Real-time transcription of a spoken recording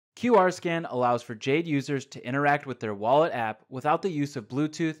QR Scan allows for Jade users to interact with their wallet app without the use of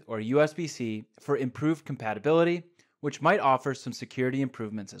Bluetooth or USB-C for improved compatibility, which might offer some security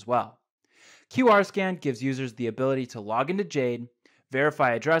improvements as well. QR Scan gives users the ability to log into Jade,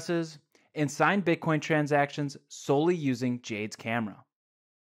 verify addresses, and sign Bitcoin transactions solely using Jade's camera.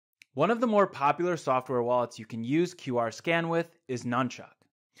 One of the more popular software wallets you can use QR Scan with is Nunchuk.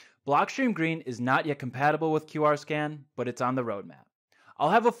 Blockstream Green is not yet compatible with QR Scan, but it's on the roadmap. I'll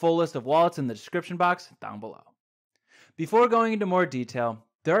have a full list of wallets in the description box down below. Before going into more detail,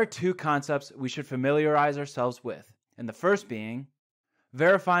 there are two concepts we should familiarize ourselves with, and the first being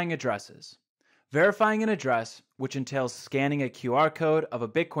verifying addresses. Verifying an address, which entails scanning a QR code of a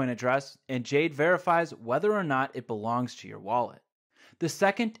Bitcoin address, and Jade verifies whether or not it belongs to your wallet. The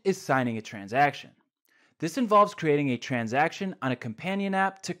second is signing a transaction. This involves creating a transaction on a companion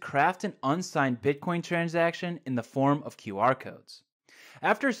app to craft an unsigned Bitcoin transaction in the form of QR codes.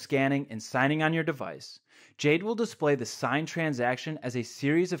 After scanning and signing on your device, Jade will display the signed transaction as a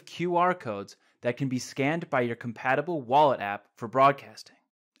series of QR codes that can be scanned by your compatible wallet app for broadcasting.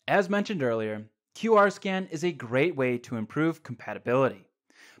 As mentioned earlier, QR Scan is a great way to improve compatibility,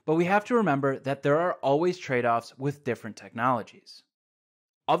 but we have to remember that there are always trade-offs with different technologies.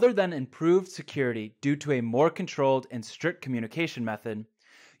 Other than improved security due to a more controlled and strict communication method,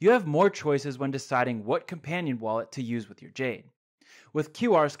 you have more choices when deciding what companion wallet to use with your Jade. With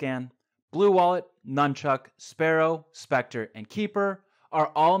QR Scan, Blue Wallet, Nunchuk, Sparrow, Spectre, and Keeper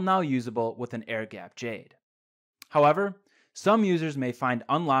are all now usable with an air-gapped Jade. However, some users may find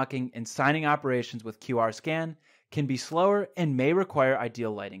unlocking and signing operations with QR Scan can be slower and may require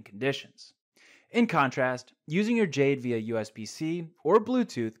ideal lighting conditions. In contrast, using your Jade via USB-C or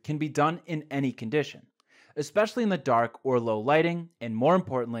Bluetooth can be done in any condition, especially in the dark or low lighting, and more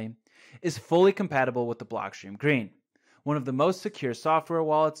importantly, is fully compatible with the Blockstream Green, one of the most secure software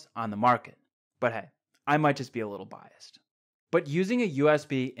wallets on the market. But hey, I might just be a little biased. But using a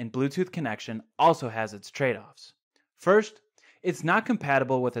USB and Bluetooth connection also has its trade-offs. First, it's not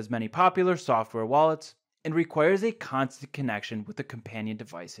compatible with as many popular software wallets and requires a constant connection with the companion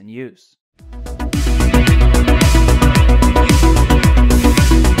device in use.